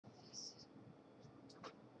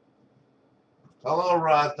Hello,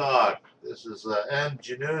 Raw Dog. This is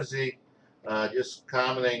mgiannuzzi, just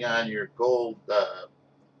commenting on your gold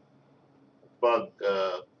bug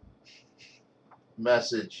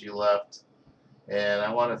message you left. And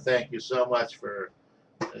I want to thank you so much for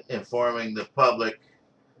informing the public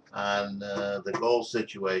on the gold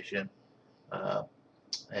situation. Uh,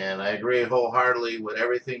 and I agree wholeheartedly with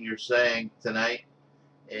everything you're saying tonight.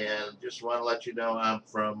 And just want to let you know I'm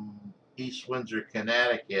from East Windsor,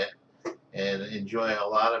 Connecticut, and enjoy a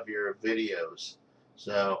lot of your videos.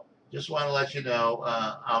 So just want to let you know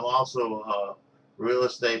I'm also a real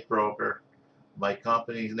estate broker. My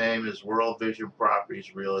company's name is World Vision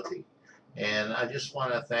Properties Realty. And I just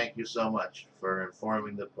want to thank you so much for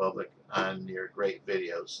informing the public on your great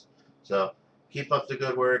videos. So keep up the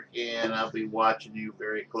good work, and I'll be watching you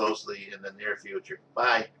very closely in the near future.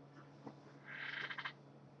 Bye.